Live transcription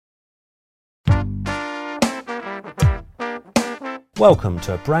Welcome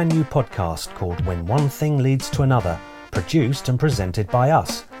to a brand new podcast called When One Thing Leads to Another, produced and presented by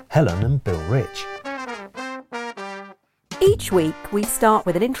us, Helen and Bill Rich. Each week we start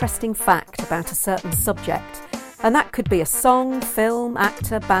with an interesting fact about a certain subject, and that could be a song, film,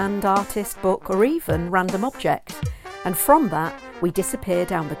 actor, band, artist, book, or even random object. And from that we disappear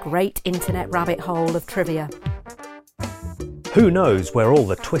down the great internet rabbit hole of trivia. Who knows where all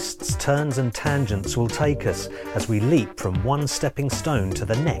the twists, turns and tangents will take us as we leap from one stepping stone to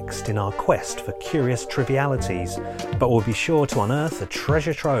the next in our quest for curious trivialities, but we'll be sure to unearth a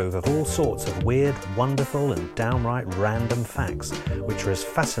treasure trove of all sorts of weird, wonderful and downright random facts, which are as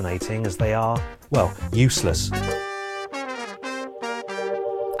fascinating as they are, well, useless.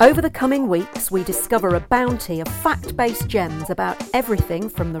 Over the coming weeks, we discover a bounty of fact-based gems about everything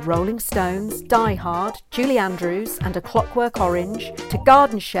from the Rolling Stones, Die Hard, Julie Andrews and A Clockwork Orange, to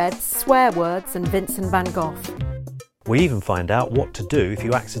garden sheds, swear words and Vincent van Gogh. We even find out what to do if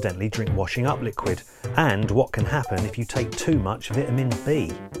you accidentally drink washing up liquid, and what can happen if you take too much vitamin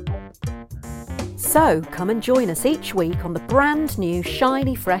B. So come and join us each week on the brand new,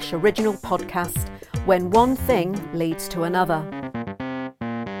 shiny, fresh original podcast, When One Thing Leads to Another.